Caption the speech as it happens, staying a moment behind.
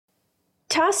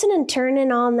Tossing and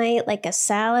turning all night like a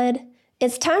salad?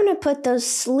 It's time to put those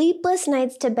sleepless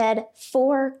nights to bed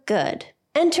for good.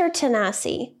 Enter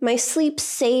Tanasi, my sleep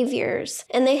saviors,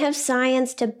 and they have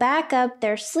science to back up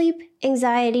their sleep,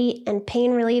 anxiety, and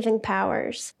pain-relieving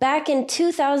powers. Back in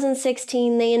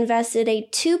 2016, they invested a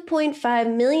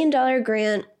 $2.5 million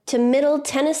grant to Middle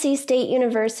Tennessee State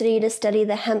University to study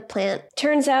the hemp plant.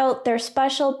 Turns out their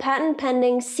special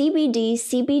patent-pending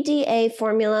CBD-CBDA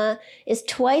formula is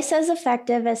twice as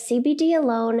effective as CBD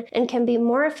alone and can be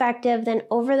more effective than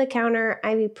over-the-counter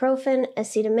ibuprofen,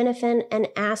 acetaminophen, and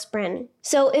aspirin.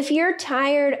 So if you're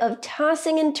tired of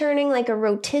tossing and turning like a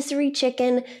rotisserie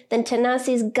chicken, then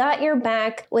Tanasi's got your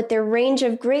back with their range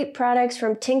of great products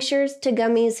from tinctures to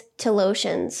gummies to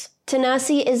lotions.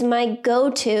 Tanasi is my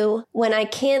go-to when I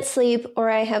can't sleep or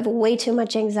I have way too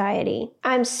much anxiety.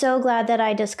 I'm so glad that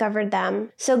I discovered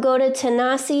them. So go to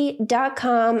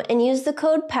Tanasi.com and use the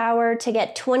code POWER to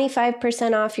get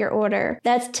 25% off your order.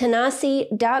 That's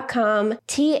Tanasi.com,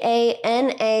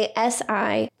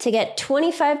 Tanasi, to get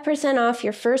 25% off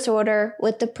your first order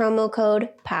with the promo code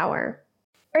POWER.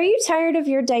 Are you tired of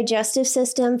your digestive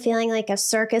system feeling like a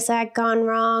circus act gone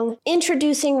wrong?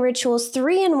 Introducing Ritual's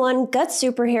 3-in-1 gut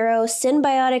superhero,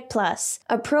 Synbiotic Plus.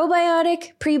 A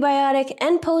probiotic, prebiotic,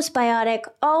 and postbiotic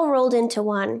all rolled into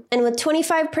one. And with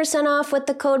 25% off with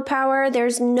the code POWER,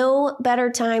 there's no better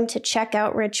time to check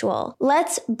out Ritual.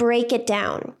 Let's break it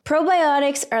down.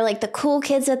 Probiotics are like the cool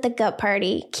kids at the gut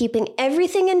party, keeping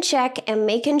everything in check and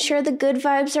making sure the good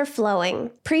vibes are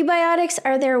flowing. Prebiotics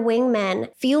are their wingmen,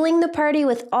 fueling the party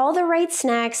with all the right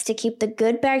snacks to keep the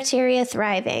good bacteria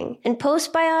thriving. And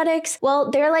postbiotics, well,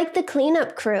 they're like the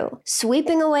cleanup crew,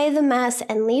 sweeping away the mess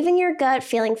and leaving your gut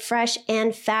feeling fresh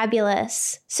and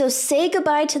fabulous. So say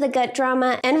goodbye to the gut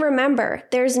drama, and remember,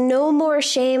 there's no more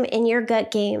shame in your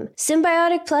gut game.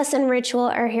 Synbiotic Plus and Ritual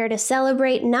are here to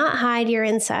celebrate, not hide your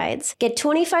insides. Get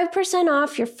 25%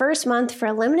 off your first month for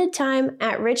a limited time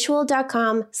at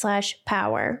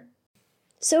ritual.com/power.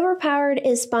 Sober Powered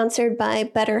is sponsored by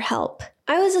BetterHelp.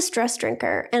 I was a stress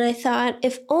drinker, and I thought,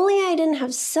 if only I didn't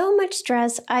have so much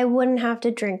stress, I wouldn't have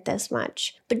to drink this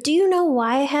much. But do you know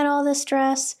why I had all this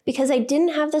stress? Because I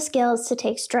didn't have the skills to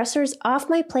take stressors off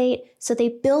my plate, so they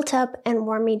built up and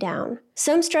wore me down.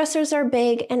 Some stressors are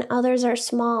big and others are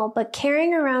small, but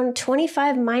carrying around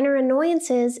 25 minor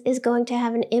annoyances is going to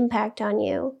have an impact on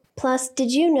you. Plus,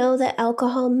 did you know that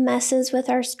alcohol messes with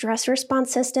our stress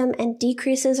response system and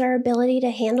decreases our ability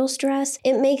to handle stress?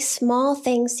 It makes small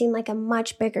things seem like a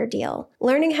much bigger deal.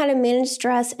 Learning how to manage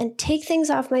stress and take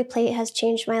things off my plate has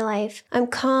changed my life. I'm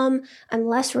calm, I'm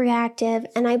less reactive,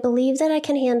 and I believe that I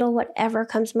can handle whatever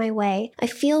comes my way. I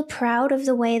feel proud of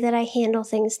the way that I handle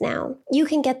things now. You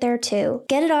can get there too.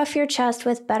 Get it off your chest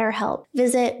with BetterHelp.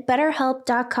 Visit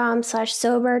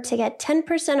betterhelp.com/sober to get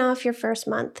 10% off your first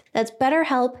month. That's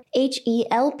BetterHelp,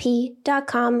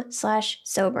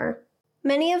 HELP.com/sober.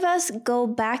 Many of us go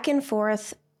back and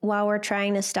forth while we're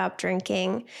trying to stop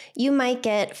drinking. You might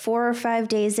get 4 or 5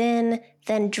 days in,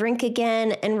 then drink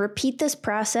again, and repeat this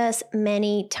process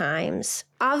many times.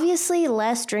 Obviously,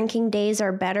 less drinking days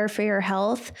are better for your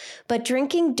health, but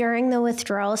drinking during the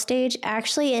withdrawal stage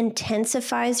actually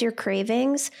intensifies your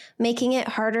cravings, making it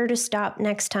harder to stop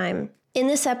next time. In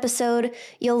this episode,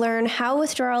 you'll learn how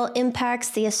withdrawal impacts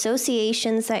the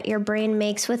associations that your brain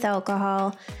makes with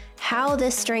alcohol, how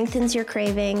this strengthens your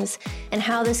cravings, and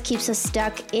how this keeps us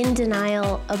stuck in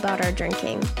denial about our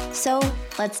drinking. So,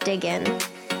 let's dig in.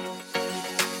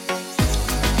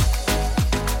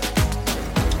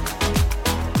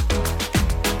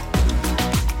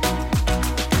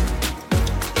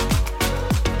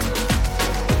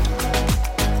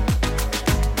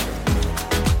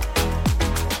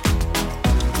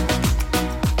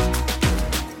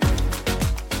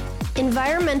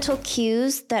 Environmental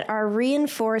cues that are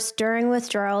reinforced during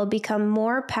withdrawal become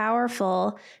more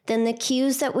powerful than the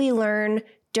cues that we learn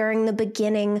during the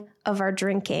beginning of our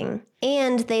drinking,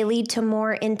 and they lead to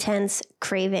more intense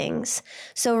cravings.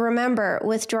 So remember,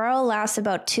 withdrawal lasts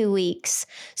about 2 weeks.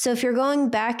 So if you're going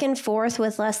back and forth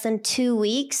with less than 2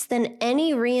 weeks, then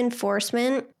any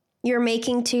reinforcement you're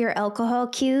making to your alcohol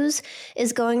cues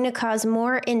is going to cause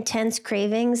more intense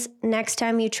cravings next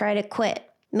time you try to quit,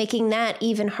 making that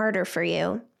even harder for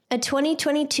you. A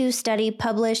 2022 study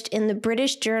published in the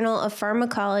British Journal of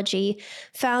Pharmacology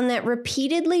found that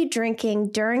repeatedly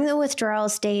drinking during the withdrawal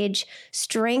stage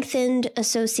strengthened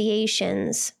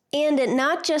associations. And it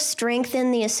not just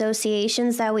strengthened the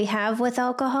associations that we have with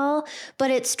alcohol,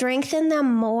 but it strengthened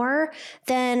them more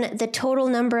than the total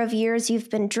number of years you've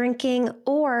been drinking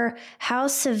or how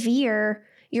severe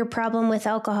your problem with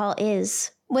alcohol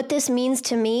is. What this means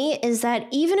to me is that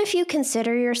even if you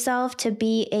consider yourself to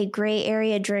be a gray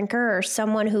area drinker or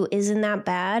someone who isn't that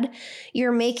bad,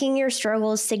 you're making your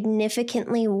struggles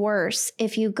significantly worse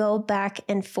if you go back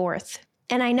and forth.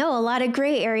 And I know a lot of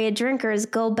gray area drinkers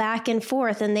go back and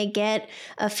forth and they get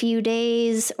a few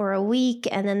days or a week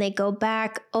and then they go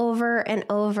back over and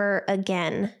over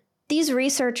again. These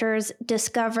researchers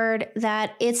discovered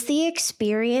that it's the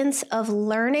experience of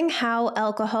learning how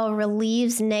alcohol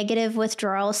relieves negative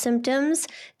withdrawal symptoms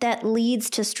that leads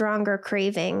to stronger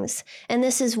cravings. And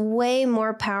this is way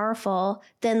more powerful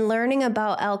than learning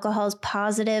about alcohol's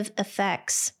positive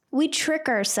effects. We trick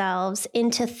ourselves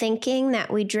into thinking that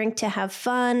we drink to have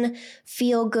fun,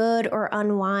 feel good, or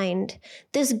unwind.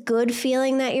 This good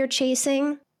feeling that you're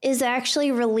chasing is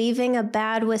actually relieving a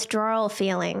bad withdrawal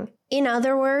feeling. In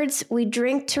other words, we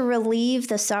drink to relieve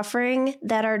the suffering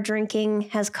that our drinking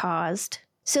has caused.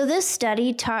 So this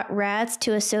study taught rats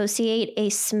to associate a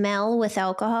smell with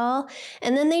alcohol,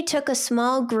 and then they took a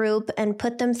small group and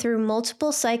put them through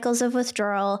multiple cycles of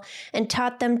withdrawal and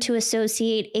taught them to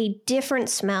associate a different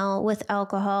smell with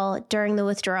alcohol during the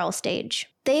withdrawal stage.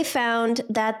 They found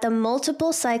that the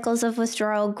multiple cycles of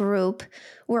withdrawal group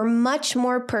were much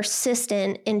more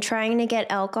persistent in trying to get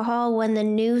alcohol when the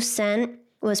new scent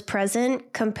was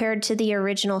present compared to the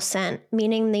original scent,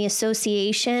 meaning the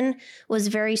association was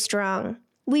very strong.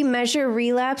 We measure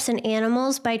relapse in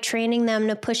animals by training them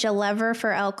to push a lever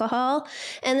for alcohol,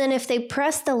 and then if they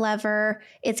press the lever,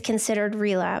 it's considered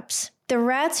relapse. The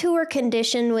rats who were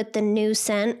conditioned with the new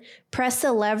scent pressed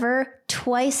the lever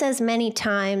twice as many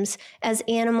times as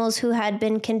animals who had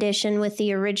been conditioned with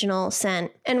the original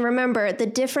scent. And remember, the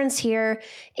difference here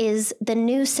is the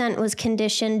new scent was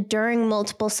conditioned during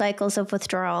multiple cycles of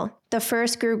withdrawal. The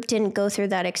first group didn't go through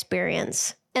that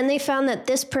experience. And they found that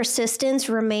this persistence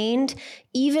remained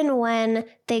even when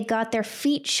they got their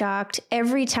feet shocked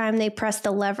every time they pressed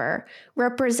the lever,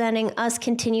 representing us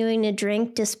continuing to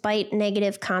drink despite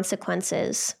negative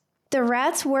consequences. The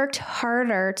rats worked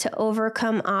harder to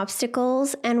overcome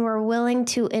obstacles and were willing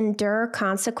to endure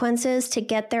consequences to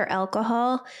get their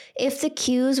alcohol if the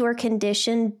cues were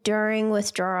conditioned during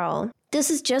withdrawal. This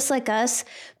is just like us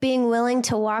being willing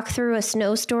to walk through a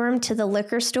snowstorm to the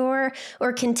liquor store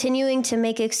or continuing to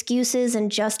make excuses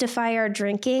and justify our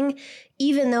drinking,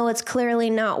 even though it's clearly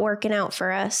not working out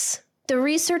for us. The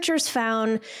researchers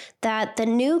found that the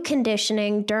new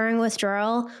conditioning during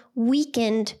withdrawal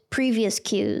weakened previous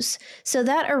cues, so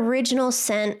that original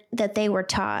scent that they were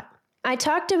taught. I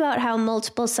talked about how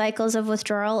multiple cycles of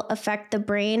withdrawal affect the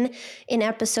brain in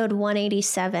episode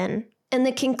 187. And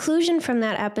the conclusion from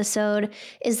that episode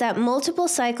is that multiple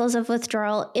cycles of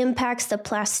withdrawal impacts the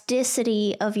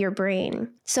plasticity of your brain.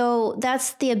 So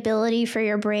that's the ability for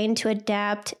your brain to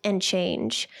adapt and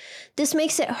change. This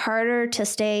makes it harder to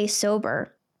stay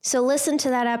sober. So listen to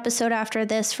that episode after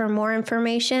this for more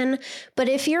information. But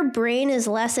if your brain is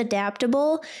less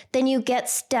adaptable, then you get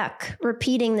stuck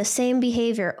repeating the same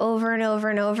behavior over and over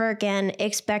and over again,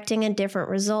 expecting a different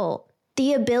result.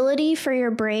 The ability for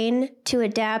your brain to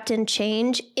adapt and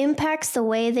change impacts the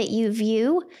way that you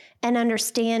view and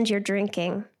understand your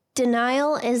drinking.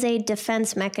 Denial is a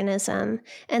defense mechanism,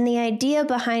 and the idea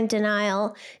behind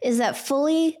denial is that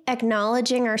fully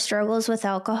acknowledging our struggles with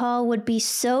alcohol would be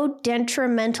so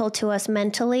detrimental to us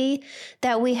mentally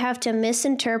that we have to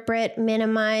misinterpret,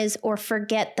 minimize, or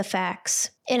forget the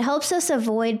facts. It helps us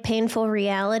avoid painful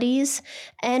realities,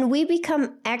 and we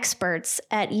become experts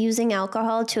at using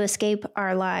alcohol to escape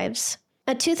our lives.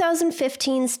 A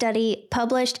 2015 study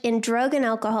published in Drug and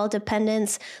Alcohol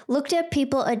Dependence looked at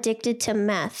people addicted to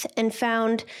meth and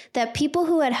found that people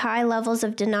who had high levels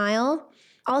of denial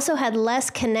also had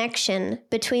less connection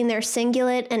between their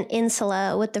cingulate and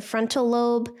insula with the frontal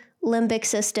lobe, limbic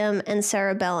system, and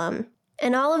cerebellum.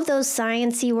 And all of those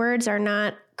sciencey words are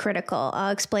not critical.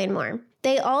 I'll explain more.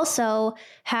 They also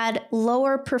had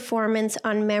lower performance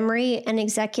on memory and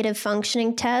executive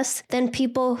functioning tests than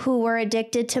people who were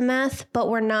addicted to meth but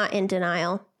were not in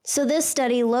denial. So this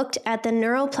study looked at the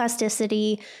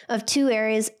neuroplasticity of two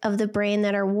areas of the brain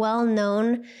that are well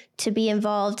known to be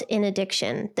involved in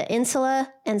addiction, the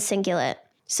insula and cingulate.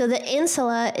 So the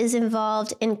insula is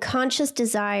involved in conscious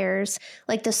desires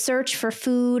like the search for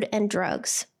food and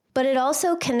drugs, but it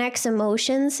also connects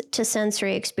emotions to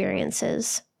sensory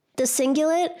experiences. The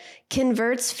cingulate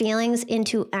converts feelings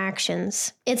into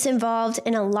actions. It's involved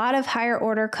in a lot of higher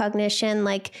order cognition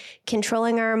like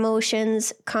controlling our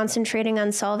emotions, concentrating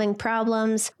on solving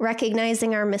problems,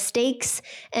 recognizing our mistakes,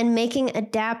 and making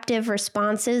adaptive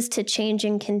responses to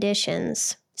changing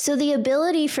conditions. So the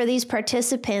ability for these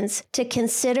participants to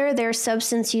consider their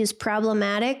substance use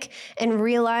problematic and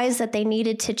realize that they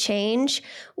needed to change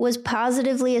was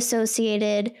positively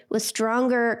associated with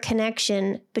stronger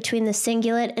connection between the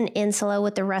cingulate and insula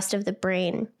with the rest of the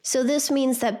brain. So this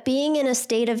means that being in a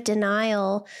state of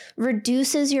denial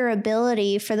reduces your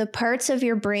ability for the parts of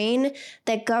your brain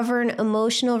that govern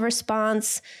emotional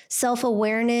response,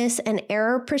 self-awareness, and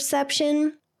error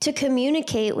perception to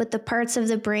communicate with the parts of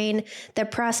the brain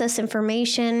that process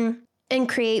information and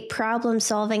create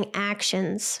problem-solving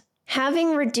actions.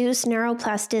 Having reduced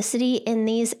neuroplasticity in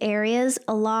these areas,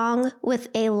 along with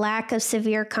a lack of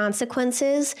severe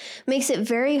consequences, makes it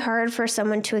very hard for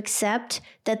someone to accept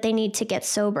that they need to get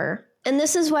sober. And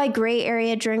this is why gray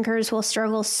area drinkers will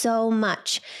struggle so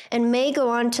much and may go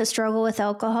on to struggle with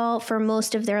alcohol for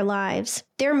most of their lives.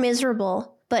 They're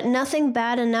miserable, but nothing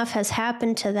bad enough has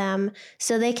happened to them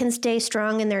so they can stay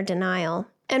strong in their denial.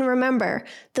 And remember,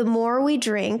 the more we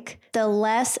drink, the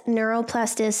less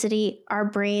neuroplasticity our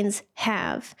brains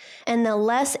have, and the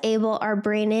less able our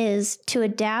brain is to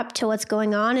adapt to what's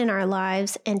going on in our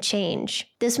lives and change.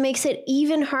 This makes it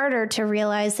even harder to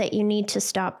realize that you need to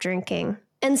stop drinking.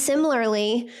 And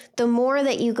similarly, the more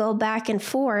that you go back and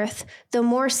forth, the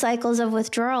more cycles of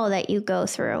withdrawal that you go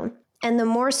through. And the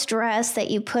more stress that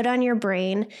you put on your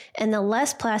brain and the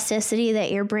less plasticity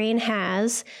that your brain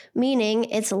has, meaning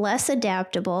it's less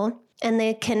adaptable, and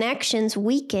the connections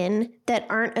weaken that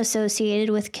aren't associated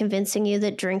with convincing you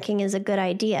that drinking is a good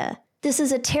idea. This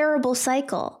is a terrible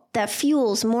cycle that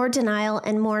fuels more denial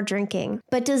and more drinking.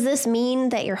 But does this mean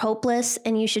that you're hopeless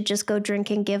and you should just go drink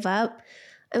and give up?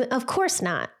 Of course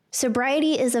not.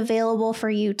 Sobriety is available for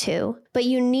you too, but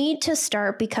you need to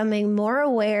start becoming more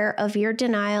aware of your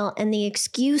denial and the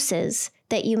excuses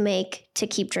that you make to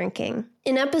keep drinking.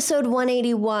 In episode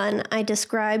 181, I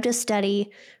described a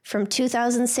study from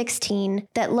 2016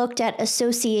 that looked at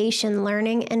association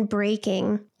learning and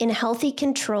breaking in healthy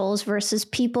controls versus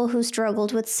people who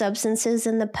struggled with substances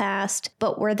in the past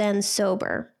but were then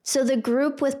sober. So the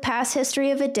group with past history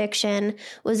of addiction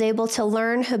was able to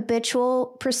learn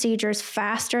habitual procedures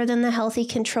faster than the healthy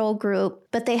control group,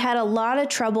 but they had a lot of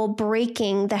trouble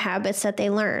breaking the habits that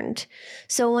they learned.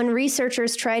 So when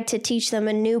researchers tried to teach them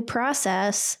a new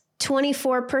process,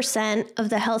 24%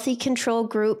 of the healthy control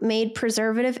group made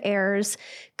preservative errors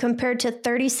compared to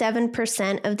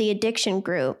 37% of the addiction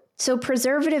group. So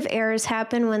preservative errors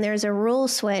happen when there's a rule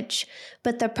switch,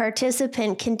 but the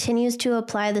participant continues to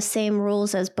apply the same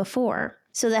rules as before.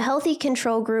 So the healthy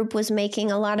control group was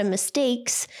making a lot of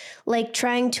mistakes, like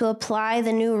trying to apply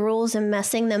the new rules and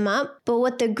messing them up. But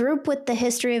what the group with the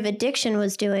history of addiction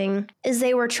was doing is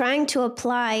they were trying to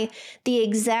apply the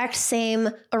exact same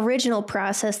original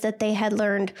process that they had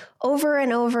learned over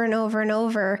and over and over and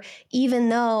over, even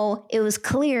though it was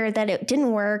clear that it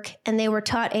didn't work and they were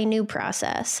taught a new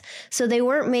process. So they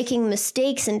weren't making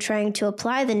mistakes in trying to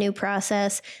apply the new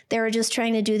process. They were just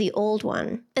trying to do the old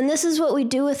one. And this is what we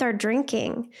do with our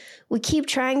drinking. We keep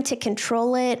trying to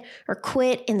control it or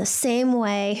quit in the same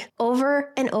way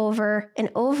over and over and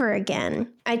over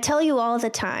again. I tell you all the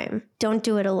time, don't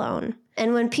do it alone.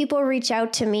 And when people reach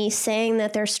out to me saying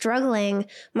that they're struggling,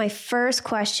 my first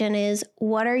question is,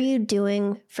 what are you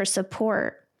doing for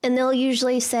support? And they'll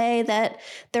usually say that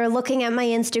they're looking at my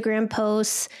Instagram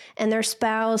posts and their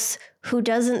spouse who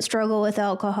doesn't struggle with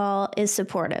alcohol is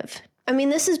supportive. I mean,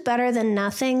 this is better than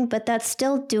nothing, but that's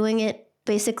still doing it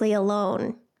basically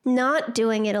alone. Not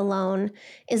doing it alone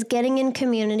is getting in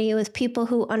community with people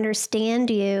who understand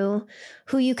you,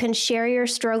 who you can share your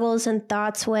struggles and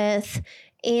thoughts with,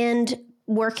 and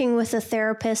working with a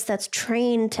therapist that's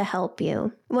trained to help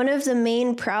you. One of the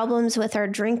main problems with our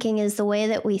drinking is the way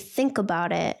that we think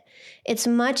about it. It's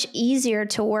much easier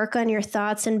to work on your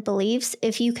thoughts and beliefs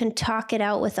if you can talk it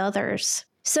out with others.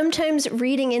 Sometimes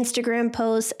reading Instagram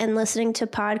posts and listening to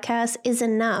podcasts is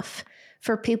enough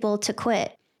for people to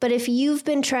quit. But if you've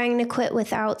been trying to quit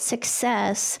without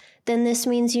success, then this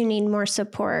means you need more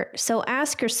support. So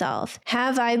ask yourself,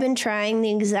 have I been trying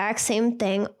the exact same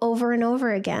thing over and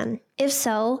over again? If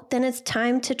so, then it's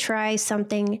time to try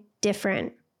something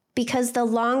different. Because the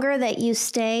longer that you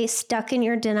stay stuck in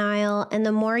your denial and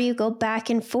the more you go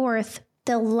back and forth,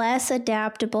 the less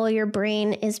adaptable your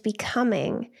brain is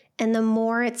becoming and the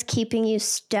more it's keeping you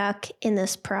stuck in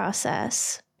this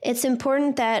process. It's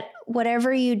important that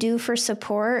whatever you do for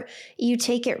support, you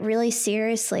take it really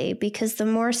seriously, because the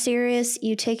more serious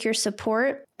you take your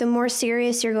support, the more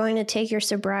serious you're going to take your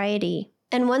sobriety.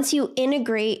 And once you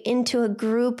integrate into a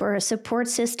group or a support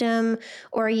system,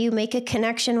 or you make a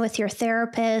connection with your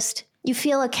therapist, you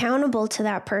feel accountable to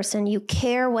that person. You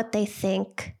care what they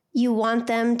think. You want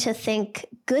them to think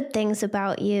good things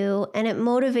about you, and it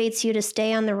motivates you to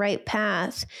stay on the right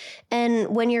path.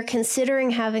 And when you're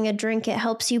considering having a drink, it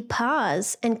helps you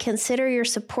pause and consider your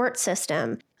support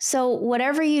system. So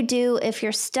whatever you do, if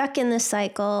you're stuck in this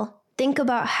cycle, think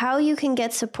about how you can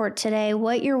get support today,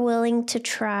 what you're willing to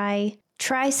try.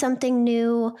 Try something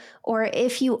new, or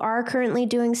if you are currently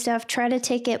doing stuff, try to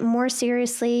take it more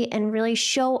seriously and really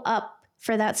show up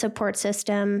for that support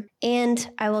system. And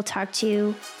I will talk to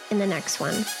you in the next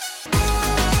one.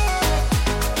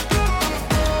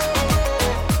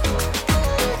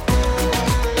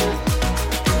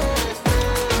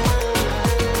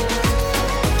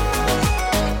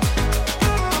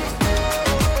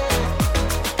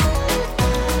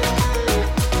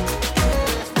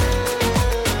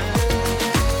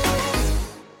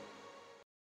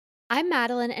 I'm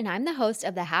Madeline, and I'm the host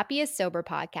of the Happiest Sober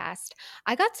podcast.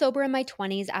 I got sober in my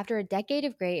 20s after a decade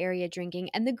of gray area drinking,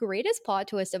 and the greatest plot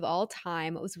twist of all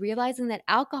time was realizing that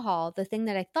alcohol, the thing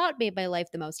that I thought made my life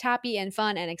the most happy and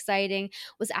fun and exciting,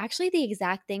 was actually the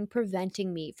exact thing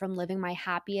preventing me from living my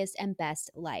happiest and best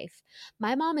life.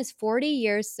 My mom is 40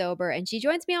 years sober, and she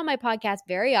joins me on my podcast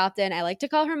very often. I like to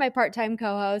call her my part-time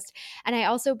co-host, and I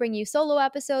also bring you solo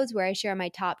episodes where I share my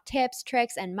top tips,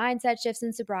 tricks, and mindset shifts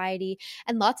in sobriety,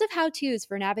 and lots of how-tos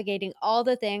for navigating all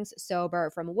the things sober,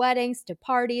 from weddings to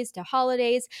parties to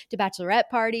holidays to bachelorette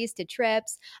parties to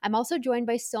trips. I'm also joined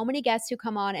by so many guests who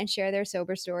come on and share their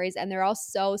sober stories, and they're all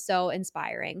so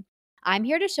inspiring. I'm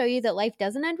here to show you that life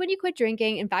doesn't end when you quit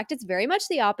drinking. In fact, it's very much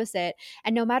the opposite.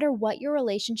 And no matter what your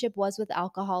relationship was with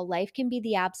alcohol, life can be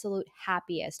the absolute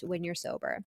happiest when you're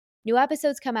sober. New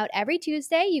episodes come out every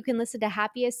Tuesday. You can listen to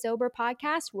Happiest Sober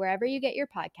podcast wherever you get your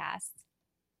podcasts.